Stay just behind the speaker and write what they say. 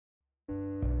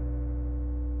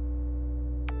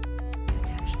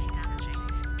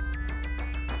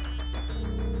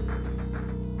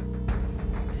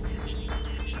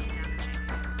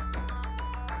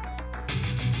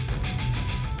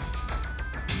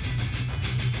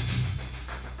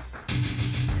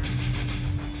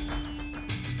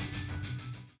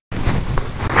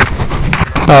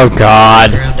Oh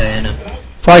God. Around Diana.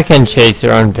 If I can chase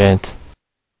your own vent.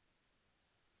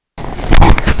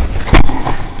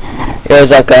 Yo,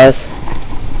 what's up, guys?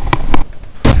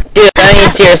 Dude, I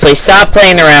mean, seriously, stop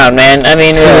playing around, man. I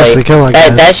mean, Seriously, really. come on,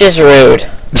 guys. That's just rude.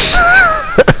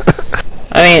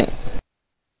 I mean,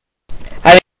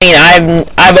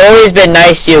 I've always been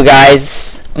nice to you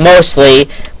guys, mostly.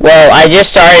 Well, I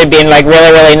just started being like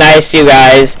really nice to you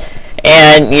guys,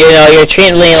 and you know you're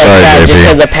treating me like that just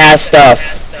because of past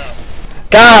stuff.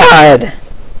 God.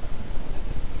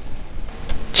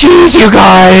 Jeez, you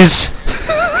guys!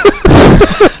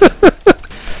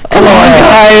 Come on,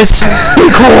 guys! Be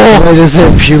cool! I just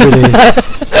hit puberty.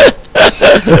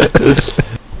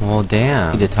 Well,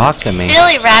 damn. You need to talk to me.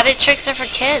 Silly rabbit tricks are for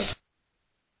kids.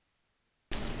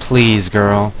 Please,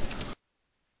 girl.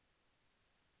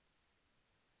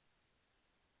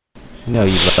 No,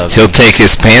 you love He'll me. take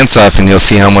his pants off and you'll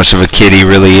see how much of a kid he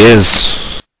really is.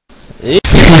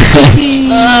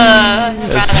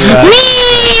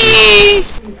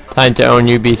 Time to own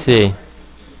UBC.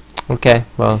 Okay,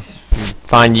 well,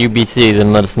 find UBC,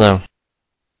 then let us know.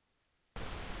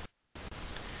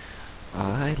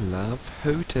 I love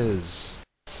Hooters.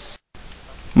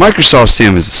 Microsoft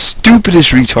Sam is the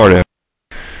stupidest retard ever.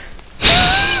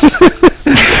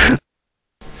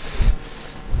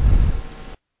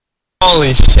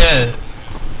 Holy shit.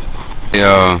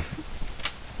 Yeah,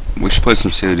 we should play some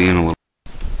COD in a little.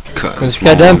 Just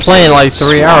got done playing like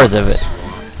 3 hours of it.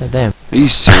 God damn. Are you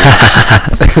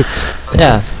serious?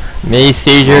 Yeah. Me,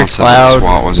 Seizure, Cloud,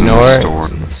 SWAT was in the Nort. store.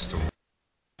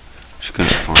 She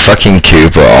couldn't find it. Fucking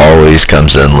Cooper always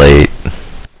comes in late.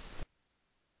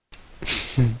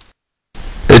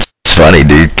 It's funny,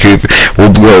 dude. Cooper,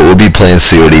 we'll be playing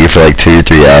COD for like 2 or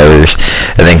 3 hours,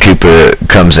 and then Cooper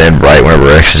comes in right whenever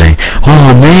we're actually saying,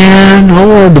 "Oh man, I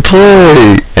wanted to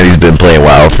play," and he's been playing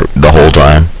WoW for the whole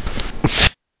time.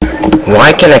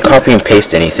 Why can't I copy and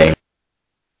paste anything?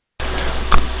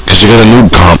 Cause you got a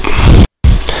noob comp.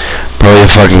 Probably a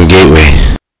fucking gateway.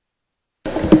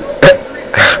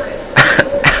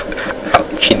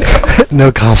 Ouch, you know.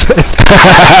 No comment.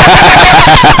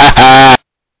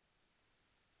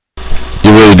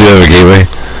 You really do have a gateway?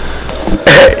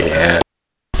 Yeah.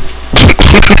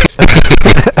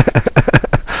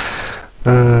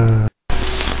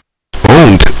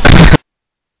 Owned.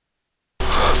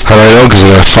 How do I know? Cause I'm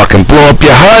gonna fucking blow up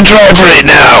your hard drive right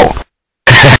now!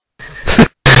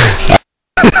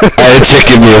 I had to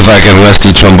give me a fucking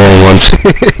rusty trombone once.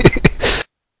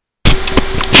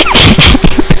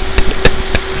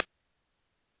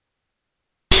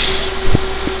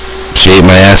 She ate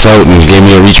my ass out and gave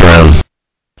me a reach around.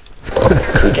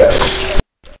 Good job.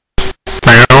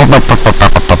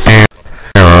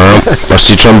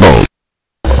 Rusty trombone.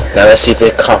 Now let's see if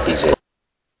it copies it.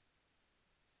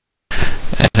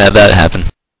 I've had that happen.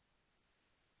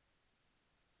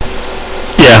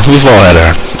 Yeah, we've all had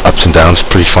our ups and downs.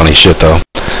 Pretty funny shit though.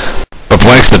 But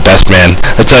Blank's the best, man.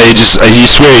 I tell you, you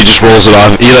swear he just rolls it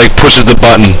off. He like pushes the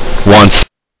button once.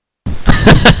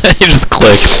 He just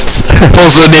clicks.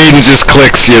 Pulls the nade and just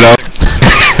clicks, you know.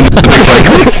 It's like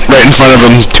right in front of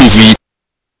him, 2 feet.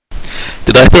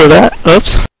 Did I throw that?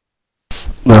 Oops.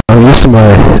 No, I'm used to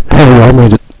my heavy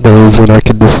armor days when I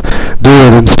could just do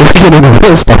it and start getting a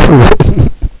real stuff from it.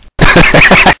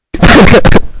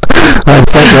 I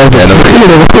fucked up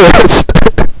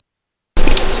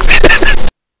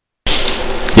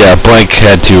Yeah, Blank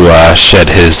had to shed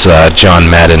his John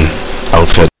Madden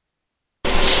outfit.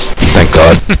 Thank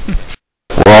God.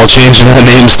 We're all changing our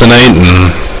names tonight,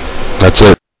 and that's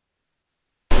it.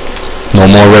 No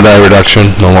more red eye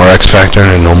reduction, no more X Factor,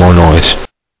 and no more noise.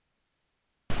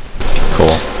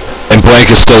 Cool. And Blank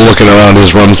is still looking around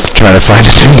his room trying to find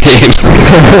a new name.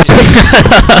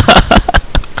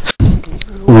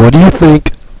 What do you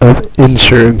think of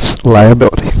insurance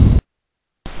liability?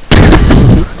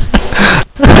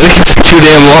 I think it's too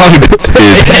damn long,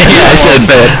 dude.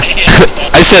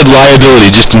 I said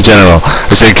liability just in general.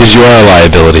 I said because you are a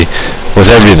liability with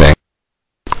everything.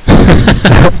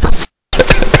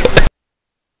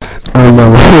 I don't know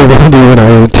what we're gonna do when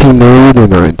I'm team lead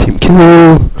and I'm team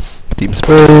kill, team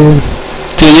spray.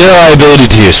 Dude, you're a liability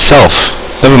to yourself.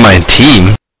 Never mind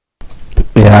team.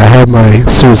 Yeah, I have my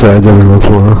suicides every once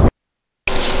in a while.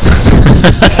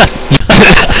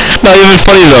 Not even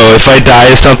funny though, if I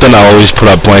die or something, I'll always put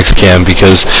up Blank's cam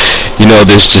because, you know,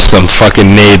 there's just some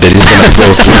fucking nade that he's gonna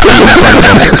throw 3 feet in front of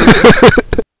him.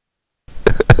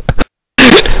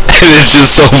 And it's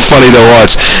just so funny to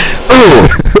watch. Ooh!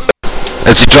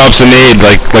 As he drops a nade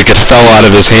like it fell out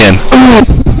of his hand.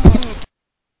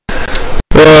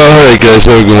 Alright guys,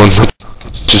 have a good one.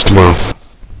 Just tomorrow.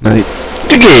 Night.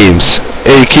 Good games.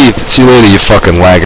 Hey Keith, see you later, you fucking lagger.